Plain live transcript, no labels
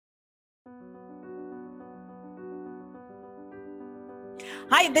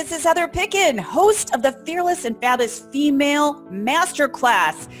Hi, this is Heather Pickin, host of the Fearless and Fabulous Female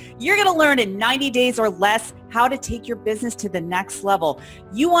Masterclass. You're going to learn in 90 days or less how to take your business to the next level.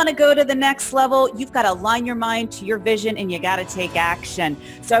 You want to go to the next level, you've got to align your mind to your vision and you got to take action.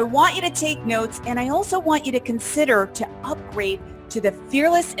 So I want you to take notes, and I also want you to consider to upgrade to the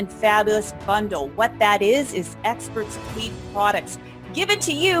Fearless and Fabulous bundle. What that is experts paid products given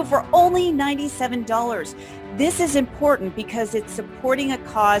to you for only $97. This is important because it's supporting a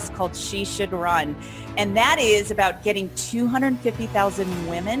cause called She Should Run. And that is about getting 250,000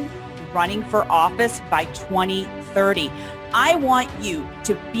 women running for office by 2030. I want you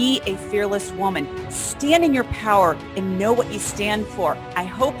to be a fearless woman. Stand in your power and know what you stand for. I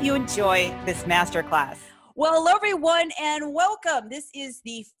hope you enjoy this masterclass. Well, hello everyone and welcome. This is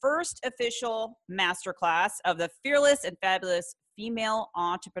the first official masterclass of the Fearless and Fabulous Female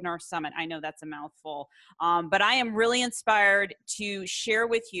Entrepreneur Summit. I know that's a mouthful, but I am really inspired to share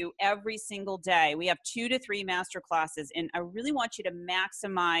with you every single day. We have 2 to 3 master classes, and I really want you to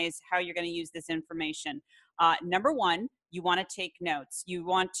maximize how you're going to use this information. Number one, you want to take notes. You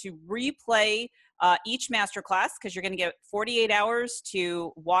want to replay each masterclass because you're going to get 48 hours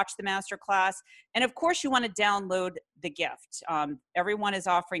to watch the masterclass. And of course, you want to download the gift. Everyone is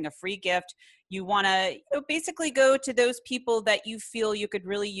offering a free gift. You want to basically go to those people that you feel you could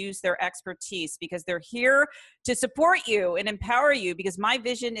really use their expertise, because they're here to support you and empower you, because my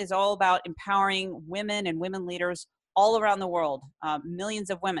vision is all about empowering women and women leaders all around the world, millions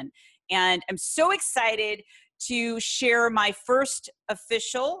of women. And I'm so excited to share my first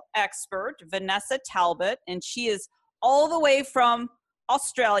official expert, Vanessa Talbot, and she is all the way from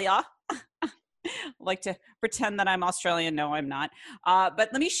Australia. I like to pretend that I'm Australian. No, I'm not. But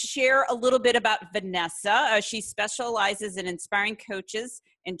let me share a little bit about Vanessa. She specializes in inspiring coaches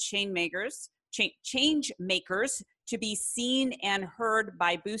and change makers to be seen and heard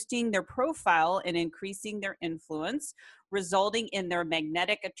by boosting their profile and increasing their influence, resulting in their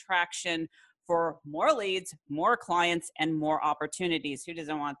magnetic attraction for more leads, more clients, and more opportunities. Who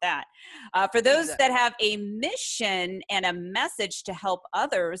doesn't want that? For those that have a mission and a message to help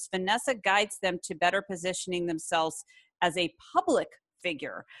others, Vanessa guides them to better positioning themselves as a public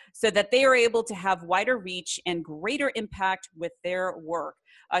figure so that they are able to have wider reach and greater impact with their work.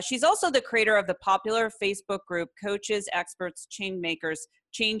 She's also the creator of the popular Facebook group, Coaches, Experts,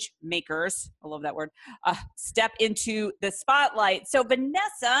 Change Makers, I love that word, Step into the Spotlight. So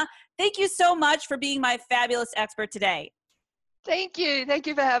Vanessa, thank you so much for being my fabulous expert today. Thank you. Thank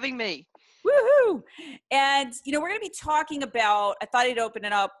you for having me. Woohoo! And, we're going to be talking about, I thought I'd open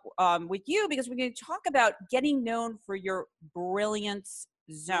it up with you because we're going to talk about getting known for your brilliance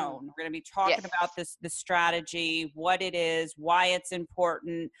zone. We're going to be talking about the strategy, what it is, why it's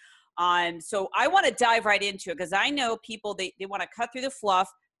important. So I want to dive right into it because I know people, they want to cut through the fluff.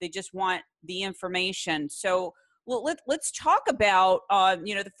 They just want the information. So let's talk about,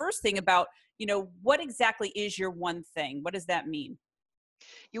 the first thing about, what exactly is your one thing? What does that mean?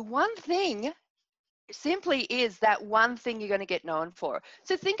 Your one thing simply is that one thing you're going to get known for.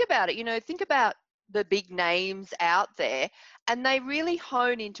 So think about it, think about the big names out there, and they really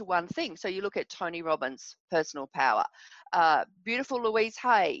hone into one thing. So you look at Tony Robbins, personal power, beautiful Louise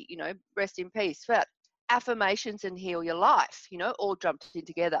Hay, rest in peace, but affirmations and heal your life, all jumped in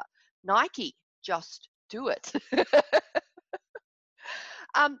together. Nike, just do it.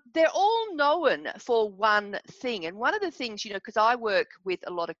 They're all known for one thing. And one of the things, because I work with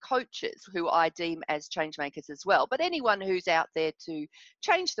a lot of coaches who I deem as change makers as well, but anyone who's out there to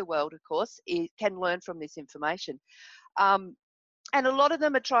change the world, of course, can learn from this information. And a lot of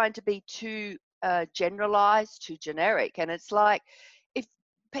them are trying to be too generalized, too generic. And it's like,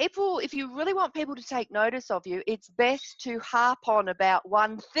 if you really want people to take notice of you, it's best to harp on about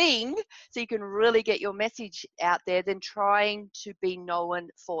one thing so you can really get your message out there than trying to be known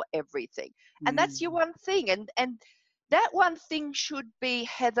for everything. And that's your one thing. And that one thing should be,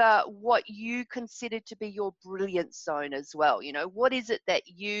 Heather, what you consider to be your brilliance zone as well. What is it that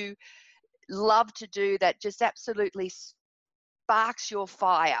you love to do that just absolutely sparks your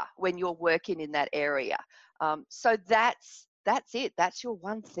fire when you're working in that area? So that's it. That's your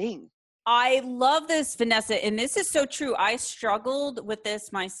one thing. I love this, Vanessa. And this is so true. I struggled with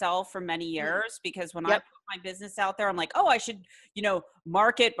this myself for many years because when I put my business out there, I'm like, oh, I should,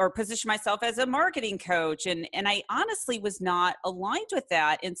 market or position myself as a marketing coach. And I honestly was not aligned with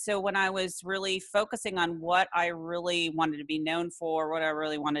that. And so when I was really focusing on what I really wanted to be known for, what I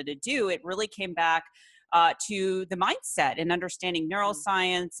really wanted to do, it really came back to the mindset and understanding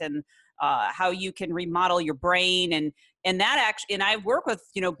neuroscience and how you can remodel your brain and that actually, and I work with,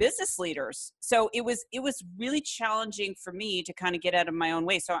 business leaders. So it was really challenging for me to kind of get out of my own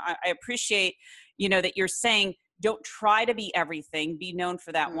way. So I appreciate, that you're saying, don't try to be everything, be known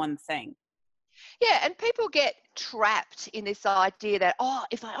for that one thing. Yeah, and people get trapped in this idea that, oh,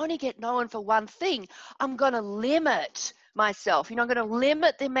 if I only get known for one thing, I'm going to limit myself. I'm going to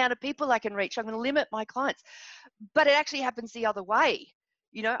limit the amount of people I can reach. I'm going to limit my clients. But it actually happens the other way.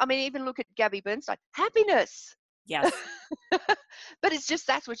 Even look at Gabby Bernstein, happiness. Yes. But it's just,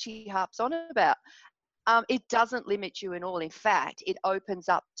 that's what she harps on about. It doesn't limit you at all. In fact, it opens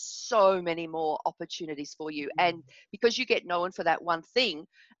up so many more opportunities for you. And because you get known for that one thing,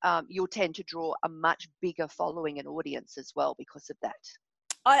 you'll tend to draw a much bigger following and audience as well because of that.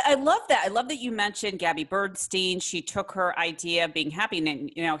 I love that. I love that you mentioned Gabby Bernstein. She took her idea of being happy,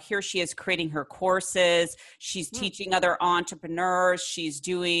 and here she is creating her courses. She's teaching other entrepreneurs. She's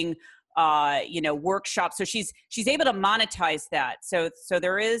doing workshops. So she's able to monetize that. So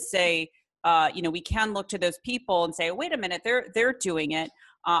there is a we can look to those people and say, oh, wait a minute, they're doing it.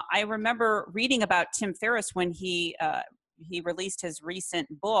 I remember reading about Tim Ferriss when he released his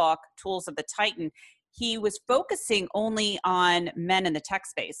recent book, Tools of the Titan. He was focusing only on men in the tech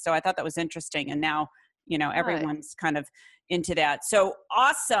space. So I thought that was interesting. And now, everyone's kind of into that. So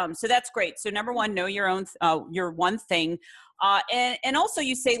awesome. So that's great. So number one, know your own, your one thing. And also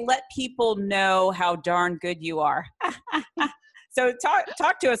you say, let people know how darn good you are. So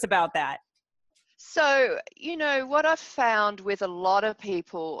talk to us about that. So, what I've found with a lot of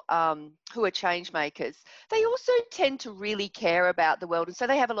people who are change makers, they also tend to really care about the world. And so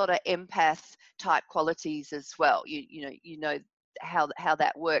they have a lot of empath type qualities as well. You know how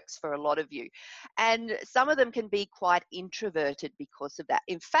that works for a lot of you. And some of them can be quite introverted because of that.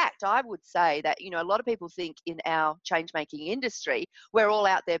 In fact, I would say that, a lot of people think in our change making industry, we're all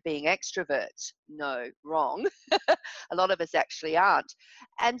out there being extroverts. No, wrong. A lot of us actually aren't.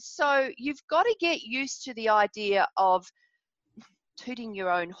 And so you've got to get used to the idea of tooting your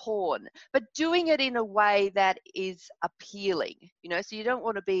own horn, but doing it in a way that is appealing, so you don't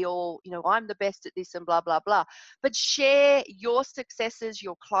want to be all, I'm the best at this and blah, blah, blah, but share your successes,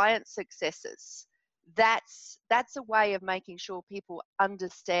 your clients' successes. That's a way of making sure people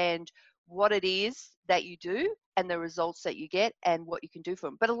understand what it is that you do and the results that you get and what you can do for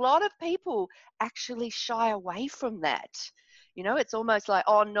them. But a lot of people actually shy away from that. It's almost like,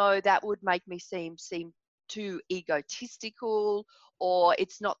 oh no, that would make me seem too egotistical, or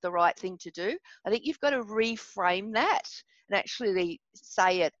it's not the right thing to do. I think you've got to reframe that and actually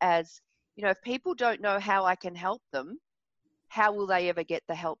say it as, if people don't know how I can help them, how will they ever get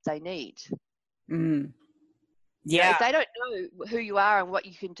the help they need? Yeah. If they don't know who you are and what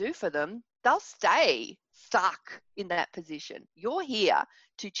you can do for them, they'll stay stuck in that position. You're here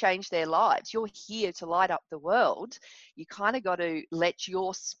to change their lives. You're here to light up the world. You kind of got to let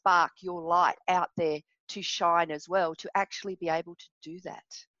your spark, your light out there to shine as well, to actually be able to do that.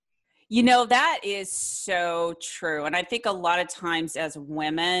 That is so true. And I think a lot of times as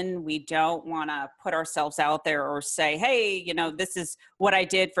women, we don't want to put ourselves out there or say, hey, this is what I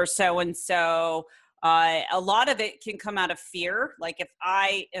did for so-and-so. A lot of it can come out of fear. Like if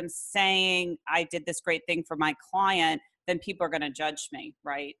I am saying I did this great thing for my client, then people are going to judge me,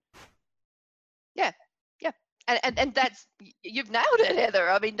 right? Yeah. And that's, you've nailed it, Heather.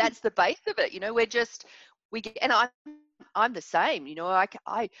 I mean, that's the base of it. And I'm the same.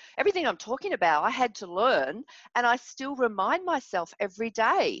 I everything I'm talking about, I had to learn, and I still remind myself every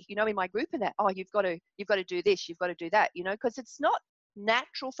day. In my group, and that, oh, you've got to do this, you've got to do that. Because it's not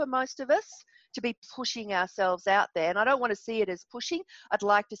natural for most of us to be pushing ourselves out there. And I don't want to see it as pushing. I'd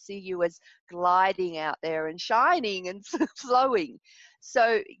like to see you as gliding out there and shining and flowing.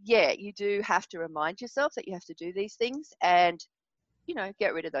 So yeah, you do have to remind yourself that you have to do these things and,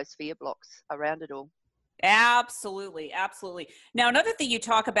 get rid of those fear blocks around it all. Absolutely. Absolutely. Now, another thing you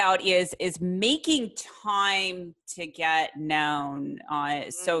talk about is making time to get known.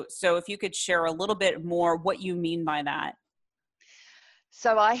 So if you could share a little bit more what you mean by that.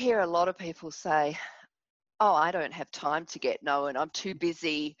 So I hear a lot of people say, oh, I don't have time to get known. I'm too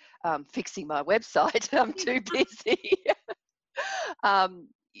busy fixing my website. I'm too busy.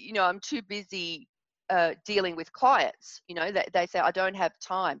 I'm too busy dealing with clients. They say, I don't have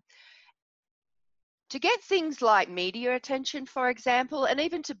time. To get things like media attention, for example, and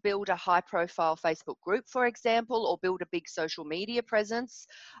even to build a high-profile Facebook group, for example, or build a big social media presence,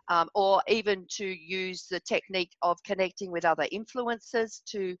 or even to use the technique of connecting with other influencers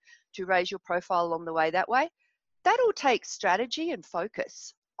to raise your profile along the way that way, that all takes strategy and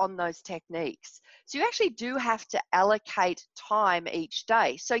focus on those techniques. So you actually do have to allocate time each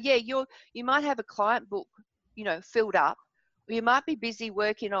day. So yeah, you might have a client book filled up, or you might be busy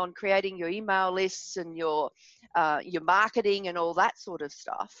working on creating your email lists and your marketing and all that sort of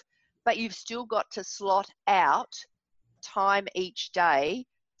stuff, but you've still got to slot out time each day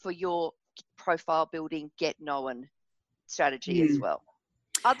for your profile building, get known strategy as well.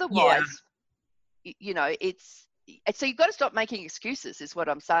 Otherwise, it's so you've got to stop making excuses, is what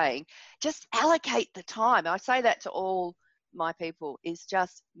I'm saying. Just allocate the time. I say that to all my people, is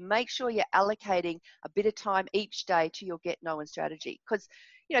just make sure you're allocating a bit of time each day to your get known strategy. Because,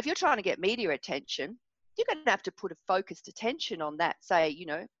 if you're trying to get media attention, you're going to have to put a focused attention on that, say,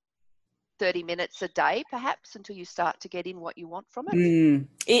 30 minutes a day, perhaps, until you start to get in what you want from it.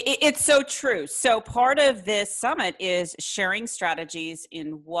 It's so true. So part of this summit is sharing strategies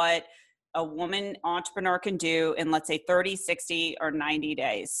in what a woman entrepreneur can do in, let's say, 30, 60, or 90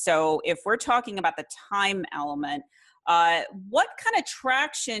 days. So if we're talking about the time element, what kind of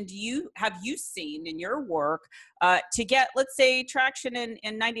traction have you seen in your work to get, let's say, traction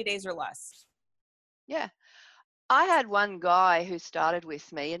in 90 days or less? Yeah. I had one guy who started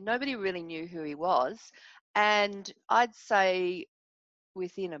with me and nobody really knew who he was. And I'd say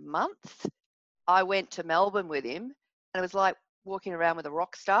within a month, I went to Melbourne with him, and it was like walking around with a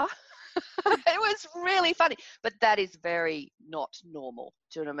rock star. It was really funny, but that is very not normal.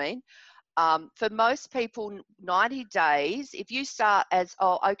 Do you know what I mean? For most people, 90 days, if you start as,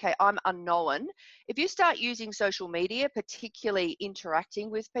 I'm unknown, if you start using social media, particularly interacting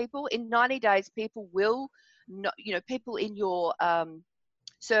with people, in 90 days, people will know, people in your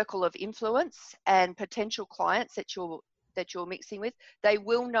circle of influence and potential clients that you're mixing with, they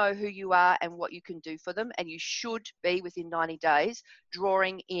will know who you are and what you can do for them. And you should be, within 90 days,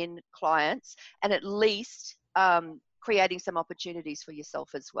 drawing in clients and at least creating some opportunities for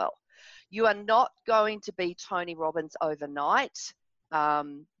yourself as well. You are not going to be Tony Robbins overnight.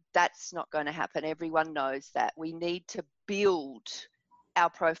 That's not going to happen. Everyone knows that. We need to build our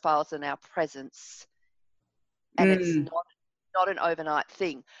profiles and our presence. And it's not an overnight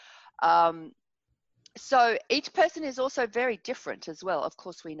thing. So each person is also very different as well, of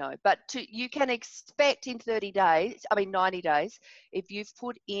course we know. But you can expect in 90 days, if you've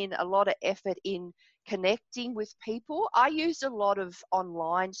put in a lot of effort in connecting with people. I used a lot of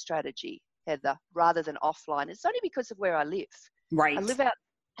online strategy, Heather, rather than offline. It's only because of where I live. Right. I live out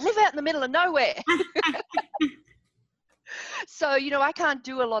in the middle of nowhere. So, I can't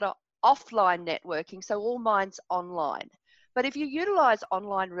do a lot of offline networking, so all mine's online. But if you utilize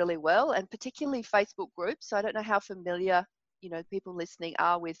online really well, and particularly Facebook groups, so I don't know how familiar, people listening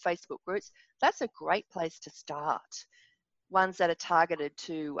are with Facebook groups, that's a great place to start. Ones that are targeted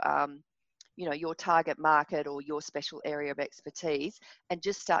to, your target market or your special area of expertise, and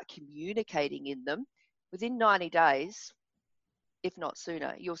just start communicating in them. Within 90 days, if not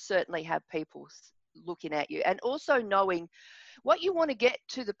sooner, you'll certainly have people looking at you. And also knowing what you want to get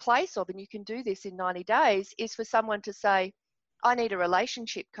to the place of, and you can do this in 90 days, is for someone to say, I need a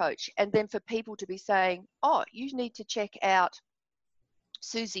relationship coach. And then for people to be saying, oh, you need to check out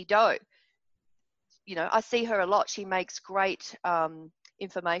Susie Doe. I see her a lot. She makes great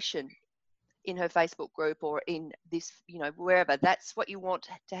information in her Facebook group or in this, wherever. That's what you want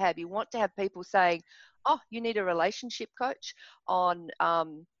to have. You want to have people saying, oh, you need a relationship coach on,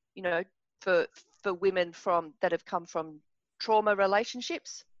 for women that have come from trauma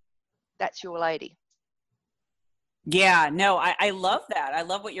relationships. That's your lady. Yeah, no, I love that. I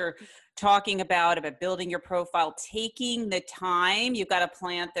love what you're talking about building your profile, taking the time. You've got to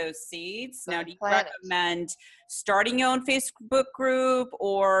plant those seeds. Now, do you recommend starting your own Facebook group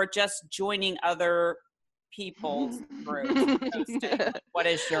or just joining other people's groups? What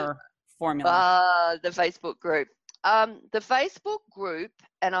is your formula? The Facebook group. The Facebook group,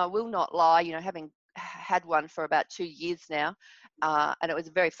 and I will not lie, having had one for about 2 years now, and it was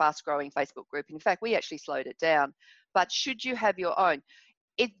a very fast growing Facebook group. In fact, we actually slowed it down. But should you have your own,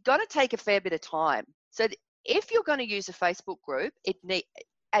 it's going to take a fair bit of time. So if you're going to use a Facebook group,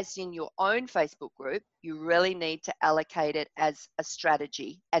 as in your own Facebook group, you really need to allocate it as a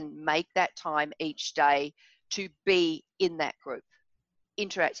strategy and make that time each day to be in that group,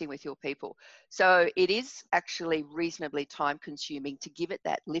 interacting with your people. So it is actually reasonably time consuming to give it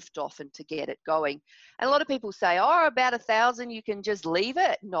that lift off and to get it going. And a lot of people say, oh, about 1,000, you can just leave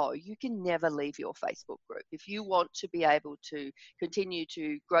it. No, you can never leave your Facebook group. If you want to be able to continue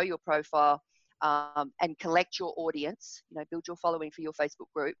to grow your profile and collect your audience, build your following for your Facebook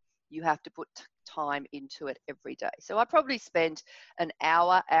group, you have to put time into it every day. So I probably spend an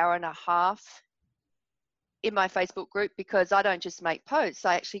hour and a half in my Facebook group, because I don't just make posts,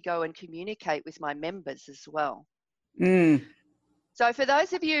 I actually go and communicate with my members as well. So for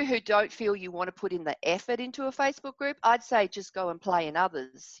those of you who don't feel you want to put in the effort into a Facebook group, I'd say just go and play in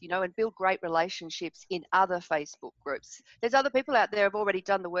others, you know, and build great relationships in other Facebook groups. There's other people out there who have already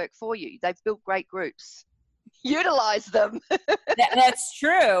done the work for you. They've built great groups. Utilize them. That's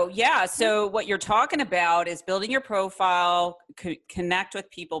true. Yeah. So what you're talking about is building your profile, connect with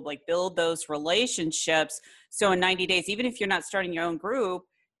people, like build those relationships. So in 90 days, even if you're not starting your own group,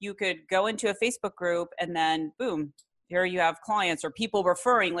 you could go into a Facebook group and then boom, here you have clients or people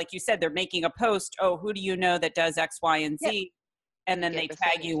referring. Like you said, they're making a post. Oh, who do you know that does X, Y, and Yep. Z? And then they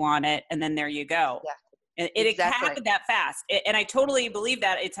tag referred. you on it. And then there you go. Yeah. And it Exactly. happened that fast. And I totally believe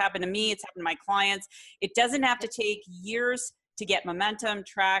that. It's happened to me. It's happened to my clients. It doesn't have to take years to get momentum,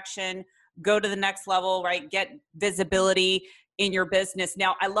 traction, go to the next level, right? Get visibility in your business.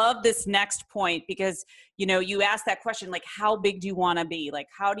 Now, I love this next point because, you know, you asked that question, like, how big do you want to be? Like,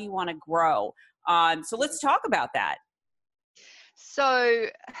 how do you want to grow? So let's talk about that. So,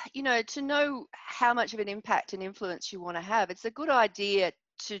 you know, to know how much of an impact and influence you want to have, it's a good idea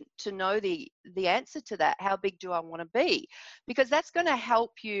to know the answer to that. How big do I want to be? Because that's going to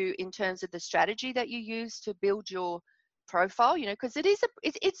help you in terms of the strategy that you use to build your profile, you know, because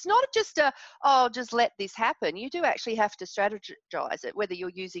it's not just just let this happen. You do actually have to strategize it, whether you're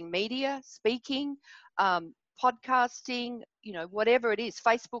using media, speaking, podcasting, you know, whatever it is,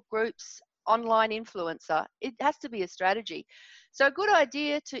 Facebook groups, online influencer. It has to be a strategy. So a good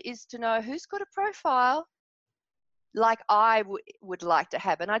idea is to know who's got a profile like I would like to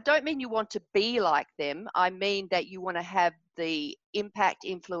have. And I don't mean you want to be like them. I mean that you want to have the impact,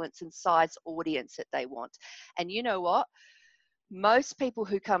 influence, and size audience that they want. And you know what? Most people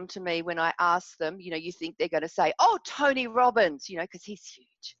who come to me, when I ask them, you know, you think they're going to say, oh, Tony Robbins, you know, because he's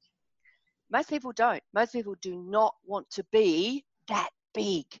huge. Most people don't. Most people do not want to be that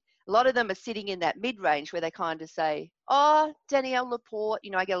big. A lot of them are sitting in that mid-range where they kind of say, oh, Danielle Laporte.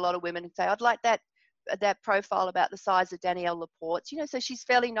 You know, I get a lot of women who say, I'd like that profile about the size of Danielle Laporte's. You know, so she's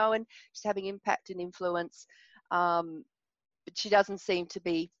fairly known. She's having impact and influence, but she doesn't seem to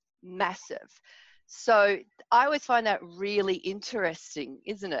be massive. So I always find that really interesting,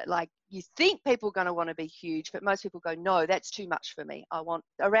 isn't it? Like, you think people are going to want to be huge, but most people go, no, that's too much for me. I want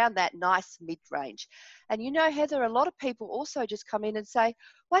around that nice mid-range. And you know, Heather, a lot of people also just come in and say,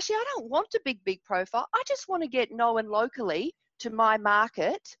 well, actually, I don't want a big profile. I just want to get known locally to my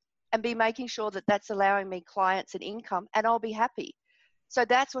market and be making sure that that's allowing me clients and income, and I'll be happy. So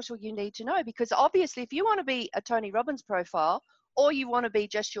that's what you need to know, because obviously if you want to be a Tony Robbins profile or you want to be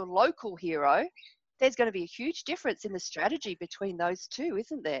just your local hero, there's going to be a huge difference in the strategy between those two,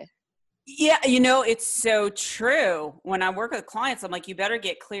 isn't there? Yeah, you know, it's so true. When I work with clients, I'm like, you better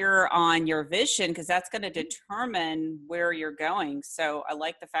get clear on your vision because that's going to determine where you're going. So I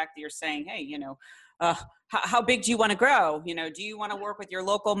like the fact that you're saying, hey, you know, how big do you want to grow? You know, do you want to work with your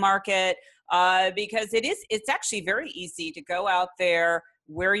local market? Because it's actually very easy to go out there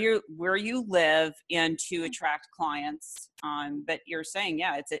where you live and to attract clients. But you're saying,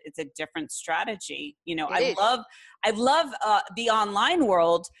 yeah, it's a different strategy. You know, I love the online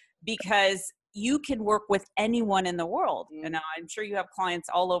world because you can work with anyone in the world. And I'm sure you have clients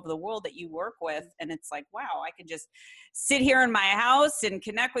all over the world that you work with. And it's like, wow, I can just sit here in my house and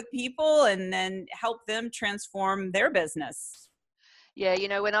connect with people and then help them transform their business. Yeah, you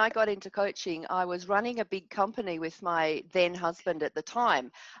know, when I got into coaching, I was running a big company with my then husband at the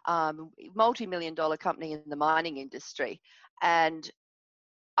time, multi-million-dollar company in the mining industry. And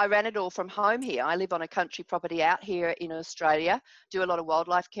I ran it all from home here. I live on a country property out here in Australia, do a lot of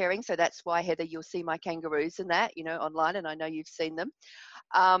wildlife caring. So that's why, Heather, you'll see my kangaroos and that, you know, online, and I know you've seen them.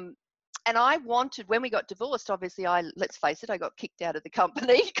 And I wanted, when we got divorced, obviously let's face it, I got kicked out of the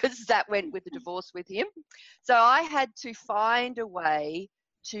company because that went with the divorce with him. So I had to find a way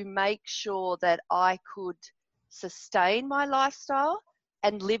to make sure that I could sustain my lifestyle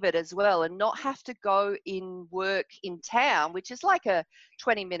and live it as well, and not have to go in work in town, which is like a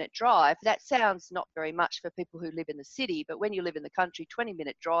 20-minute drive. That sounds not very much for people who live in the city, but when you live in the country,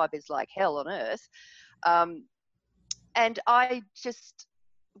 20-minute drive is like hell on earth. And I just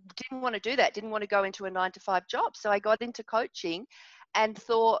didn't want to do that, didn't want to go into a 9-to-5 job. So I got into coaching and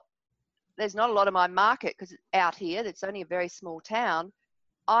thought, there's not a lot of my market because out here, it's only a very small town.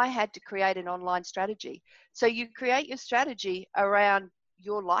 I had to create an online strategy. So you create your strategy around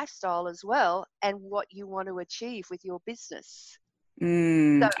your lifestyle as well and what you want to achieve with your business.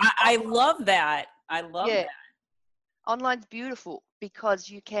 I love that. I love that. Online's beautiful because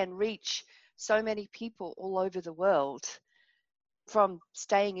you can reach so many people all over the world from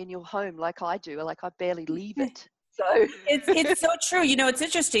staying in your home like I do, like I barely leave it. So It's so true. You know, it's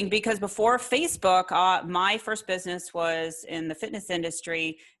interesting because before Facebook, my first business was in the fitness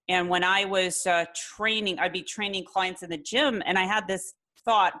industry. And when I was training, I'd be training clients in the gym. And I had this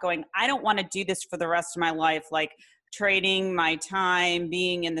thought going, I don't want to do this for the rest of my life, like trading my time,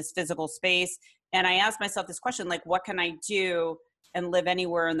 being in this physical space. And I asked myself this question, like, what can I do and live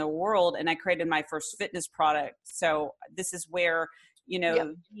anywhere in the world? And I created my first fitness product. So this is where, you know, yep.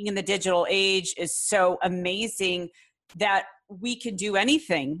 being in the digital age is so amazing that we can do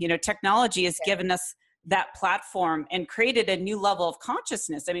anything. You know, technology has given us that platform and created a new level of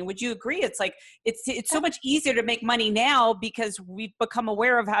consciousness. I mean, would you agree? It's like, it's so much easier to make money now because we've become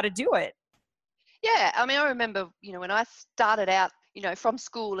aware of how to do it. Yeah, I mean, I remember, when I started out, from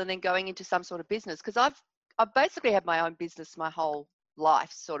school and then going into some sort of business, because I've basically had my own business my whole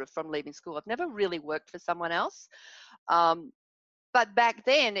life, sort of from leaving school. I've never really worked for someone else. But back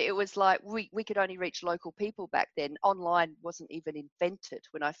then it was like we could only reach local people back then. Online wasn't even invented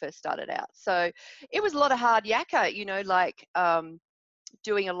when I first started out. So it was a lot of hard yakka, like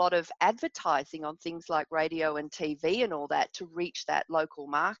doing a lot of advertising on things like radio and TV and all that to reach that local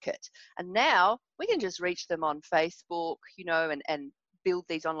market. And now we can just reach them on Facebook, and build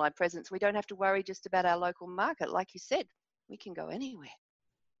these online presence. We don't have to worry just about our local market. Like you said, we can go anywhere.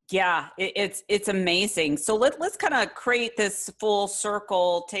 Yeah, it's amazing. So let's kind of create this full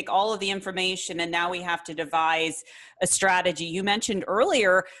circle, take all of the information, and now we have to devise a strategy. You mentioned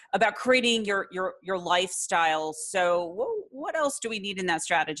earlier about creating your lifestyle. So what else do we need in that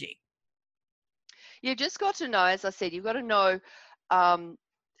strategy? You just got to know, as I said, you've got to know,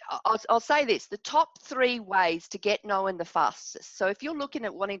 I'll say this, the top 3 ways to get known the fastest. So if you're looking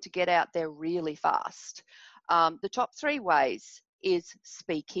at wanting to get out there really fast, the top 3 ways is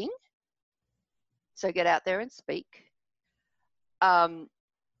speaking. So get out there and speak.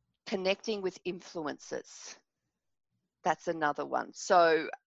 Connecting with influencers. That's another one. So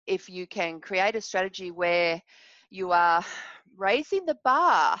if you can create a strategy where you are raising the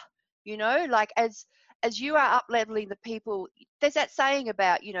bar, like as you are up leveling the people, there's that saying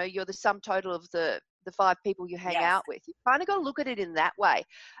about, you're the sum total of the 5 people you hang out with. You kind of got to look at it in that way.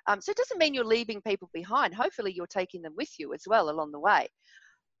 So it doesn't mean you're leaving people behind. Hopefully you're taking them with you as well along the way.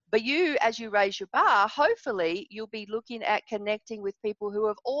 But you, as you raise your bar, hopefully you'll be looking at connecting with people who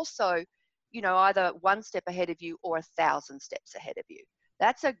have also, either 1 step ahead of you or 1,000 steps ahead of you.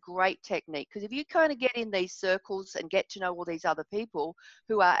 That's a great technique, because if you kind of get in these circles and get to know all these other people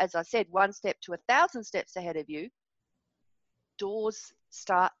who are, as I said, 1 step to 1,000 steps ahead of you, doors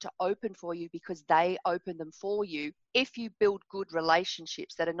start to open for you because they open them for you if you build good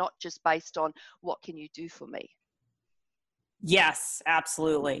relationships that are not just based on what can you do for me. Yes,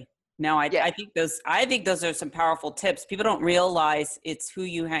 absolutely. No, I think those are some powerful tips. People don't realize it's who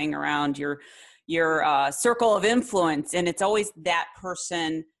you hang around, your circle of influence, and it's always that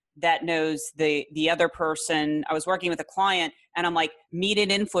person that knows the other person. I was working with a client, and I'm like, meet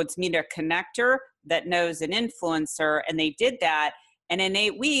an influence, meet a connector that knows an influencer, and they did that. And in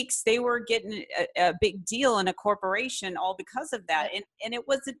 8 weeks, they were getting a big deal in a corporation all because of that. And it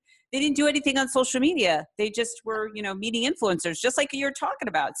wasn't, they didn't do anything on social media. They just were, meeting influencers, just like you're talking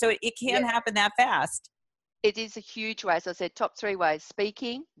about. So it can happen that fast. It is a huge way. As I said, top 3 ways: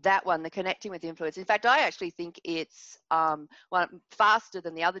 speaking, that one, the connecting with influence. In fact, I actually think it's faster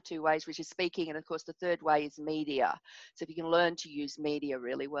than the other 2 ways, which is speaking. And of course, the 3rd way is media. So if you can learn to use media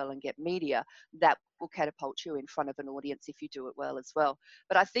really well and get media, that will catapult you in front of an audience if you do it well as well.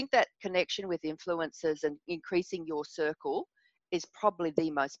 But I think that connection with influencers and increasing your circle is probably the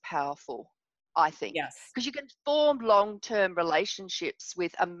most powerful, I think. Yes. Because you can form long-term relationships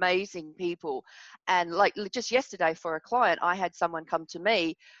with amazing people. And like just yesterday for a client, I had someone come to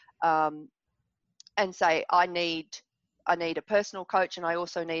me and say, I need a personal coach, and I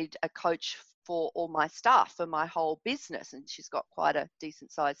also need a coach for all my staff, for my whole business. And she's got quite a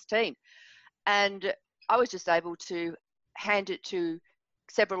decent sized team. And I was just able to hand it to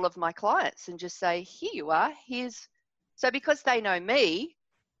several of my clients and just say, here you are, so because they know me,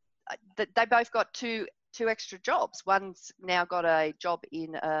 they both got two extra jobs. One's now got a job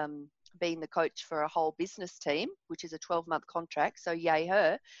in being the coach for a whole business team, which is a 12-month contract, so yay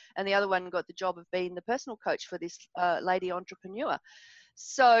her. And the other one got the job of being the personal coach for this lady entrepreneur.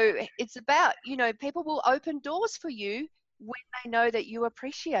 So it's about, people will open doors for you when they know that you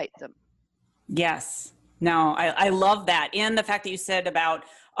appreciate them. Yes. No, I love that. And the fact that you said about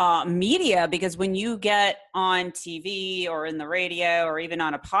media, because when you get on TV or in the radio or even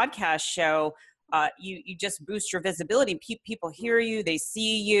on a podcast show, you just boost your visibility. People hear you, they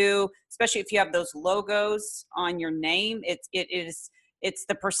see you, especially if you have those logos on your name. It is it's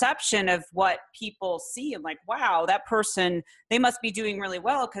the perception of what people see and like, wow, that person, they must be doing really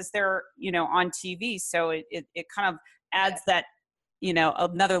well because they're, on TV. So it kind of adds that,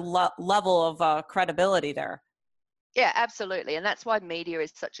 another level of credibility there. Yeah, absolutely. And that's why media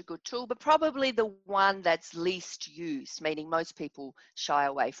is such a good tool, but probably the one that's least used, meaning most people shy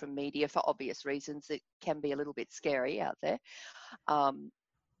away from media for obvious reasons. It can be a little bit scary out there.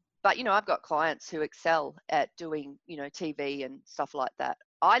 But, I've got clients who excel at doing, TV and stuff like that.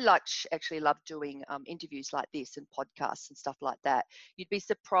 I actually love doing interviews like this and podcasts and stuff like that. You'd be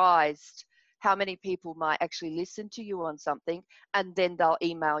surprised how many people might actually listen to you on something and then they'll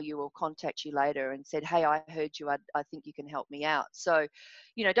email you or contact you later and said, hey, I heard you. I think you can help me out. So,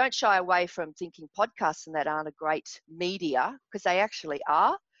 don't shy away from thinking podcasts and that aren't a great media, because they actually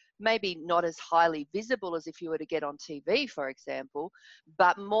are. Maybe not as highly visible as if you were to get on TV, for example,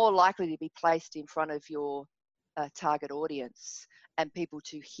 but more likely to be placed in front of your target audience and people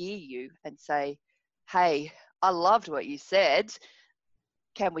to hear you and say, hey, I loved what you said.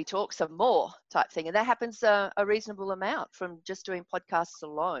 Can we talk some more type thing? And that happens a reasonable amount from just doing podcasts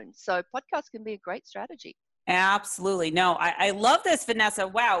alone. So podcasts can be a great strategy. Absolutely. No, I love this, Vanessa.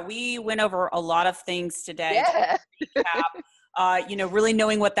 Wow. We went over a lot of things today. Yeah. Really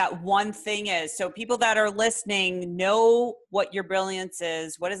knowing what that one thing is. So people that are listening, know what your brilliance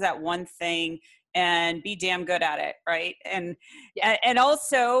is. What is that one thing? And be damn good at it. Right. And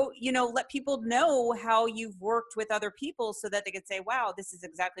also, let people know how you've worked with other people so that they could say, wow, this is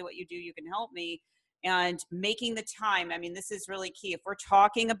exactly what you do. You can help me. And making the time. I mean, this is really key. If we're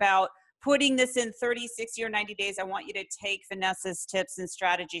talking about putting this in 30, 60, or 90 days, I want you to take Vanessa's tips and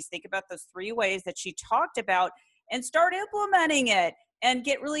strategies. Think about those 3 ways that she talked about and start implementing it and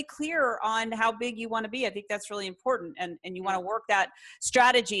get really clear on how big you want to be. I think that's really important. And you want to work that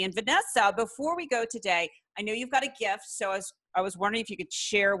strategy. And Vanessa, before we go today, I know you've got a gift. So I was wondering if you could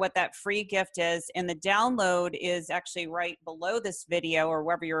share what that free gift is. And the download is actually right below this video or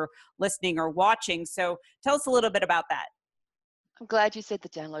wherever you're listening or watching. So tell us a little bit about that. I'm glad you said the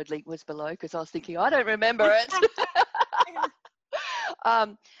download link was below, because I was thinking, I don't remember it.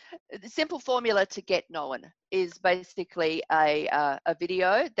 The simple formula to get known is basically a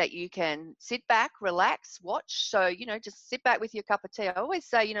video that you can sit back, relax, watch. So, just sit back with your cup of tea. I always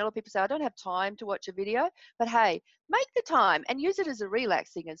say, a lot of people say, I don't have time to watch a video, but hey, make the time and use it as a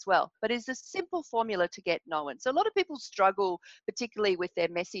relaxing as well. But it's a simple formula to get known. So a lot of people struggle, particularly with their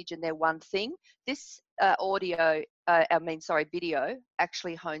message and their one thing. This video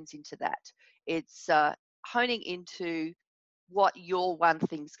actually hones into that. It's honing into what your one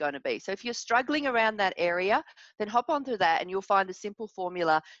thing's going to be. So if you're struggling around that area, then hop onto that and you'll find a simple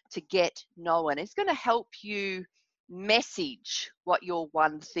formula to get known. It's going to help you message what your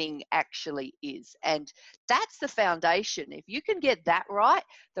one thing actually is. And that's the foundation. If you can get that right,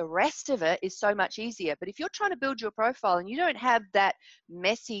 the rest of it is so much easier. But if you're trying to build your profile and you don't have that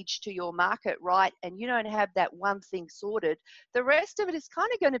message to your market right, and you don't have that one thing sorted, the rest of it is kind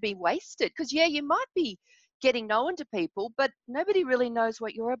of going to be wasted. Because you might be getting known to people, but nobody really knows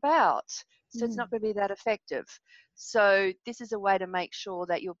what you're about. So it's not going to be that effective. So this is a way to make sure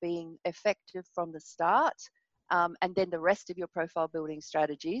that you're being effective from the start. And then the rest of your profile building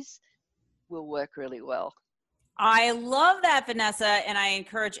strategies will work really well. I love that, Vanessa. And I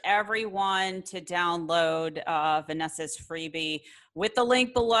encourage everyone to download Vanessa's freebie with the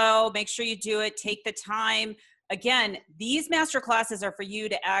link below. Make sure you do it. Take the time. Again, these master classes are for you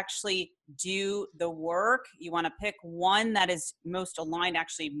to actually do the work. You want to pick one that is most aligned,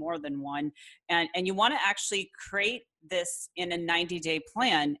 actually more than one. And you want to actually create this in a 90-day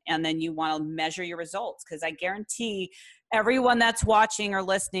plan. And then you want to measure your results, because I guarantee everyone that's watching or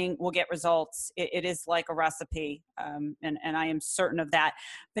listening will get results. It is like a recipe. And I am certain of that.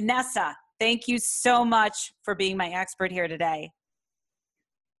 Vanessa, thank you so much for being my expert here today.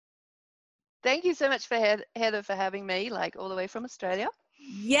 Thank you so much for Heather for having me, like all the way from Australia.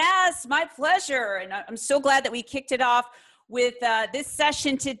 Yes, my pleasure. And I'm so glad that we kicked it off with this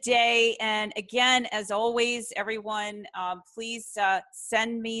session today. And again, as always, everyone, please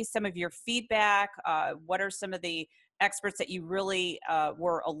send me some of your feedback. What are some of the experts that you really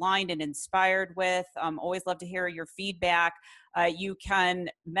were aligned and inspired with? Always love to hear your feedback. You can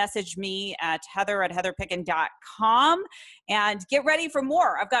message me at heather@heatherpicken.com and get ready for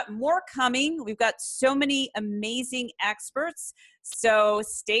more. I've got more coming. We've got so many amazing experts So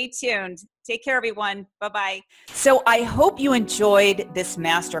stay tuned. Take care, everyone. Bye-bye. So I hope you enjoyed this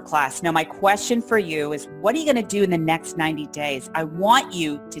masterclass. Now, my question for you is, what are you going to do in the next 90 days? I want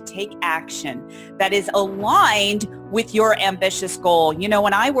you to take action that is aligned with your ambitious goal. You know,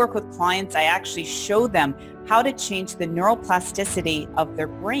 when I work with clients, I actually show them how to change the neuroplasticity of their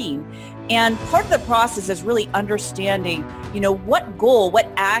brain. And part of the process is really understanding, you know, what goal, what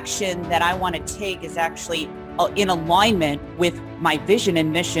action that I want to take is actually in alignment with my vision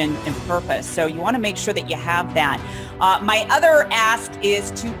and mission and purpose. So you want to make sure that you have that. My other ask is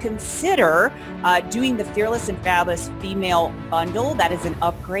to consider doing the Fearless and Fabulous Female Bundle. That is an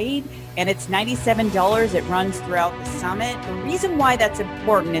upgrade, and it's $97. It runs throughout the summit. The reason why that's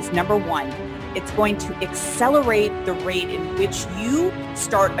important is, number one, it's going to accelerate the rate in which you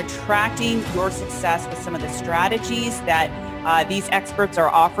start attracting your success with some of the strategies that these experts are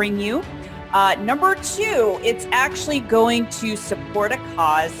offering you. Number two, it's actually going to support a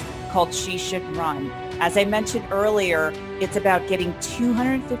cause called She Should Run. As I mentioned earlier, it's about getting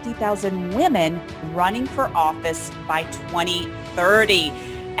 250,000 women running for office by 2030.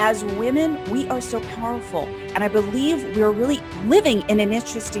 As women, we are so powerful, and I believe we're really living in an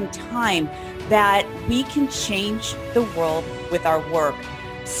interesting time that we can change the world with our work.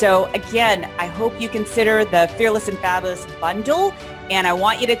 So again, I hope you consider the Fearless and Fabulous Bundle, and I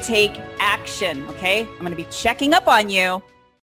want you to take action, okay? I'm going to be checking up on you.